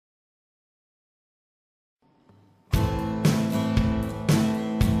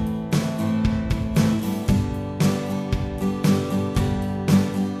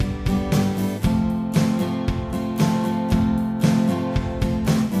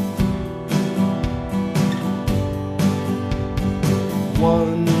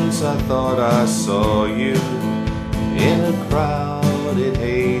once I thought I saw you in a crowded,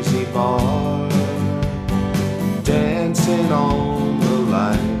 hazy bar, dancing on the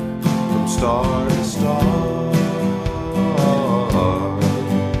light from star to star.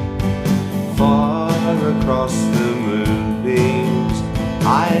 Far across the moonbeams,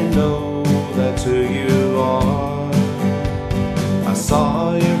 I know that's who you are. I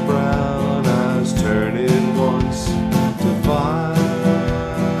saw your brown eyes turning once to fire.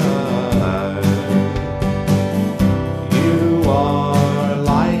 You are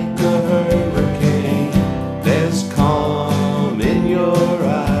like a hurricane, there's calm in your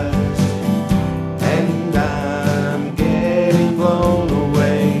eyes, and I'm getting blown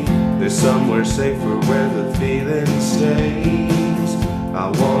away. There's somewhere safer where the feeling stays. I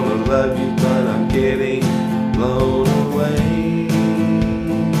wanna love you, but I'm getting blown away.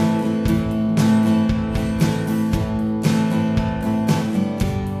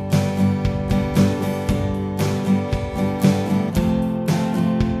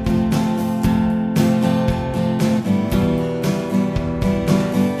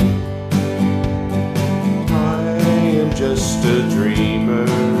 Just a dreamer,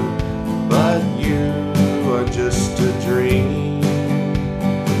 but you are just a dream,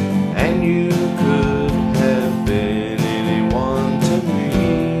 and you could have been anyone to me.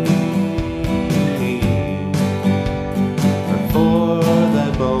 But for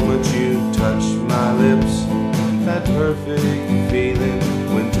that moment you touched my lips, that perfect feeling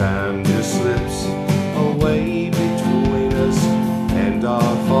when time just slips away between us and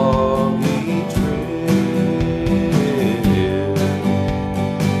our foggy trip.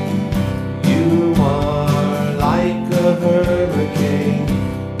 Hurricane,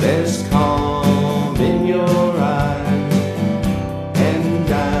 there's calm in your eyes, and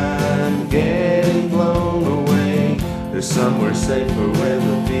I'm getting blown away. There's somewhere safer where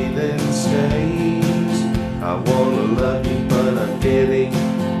the feeling stays. I wanna love you, but I'm getting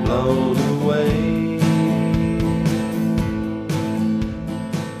blown away.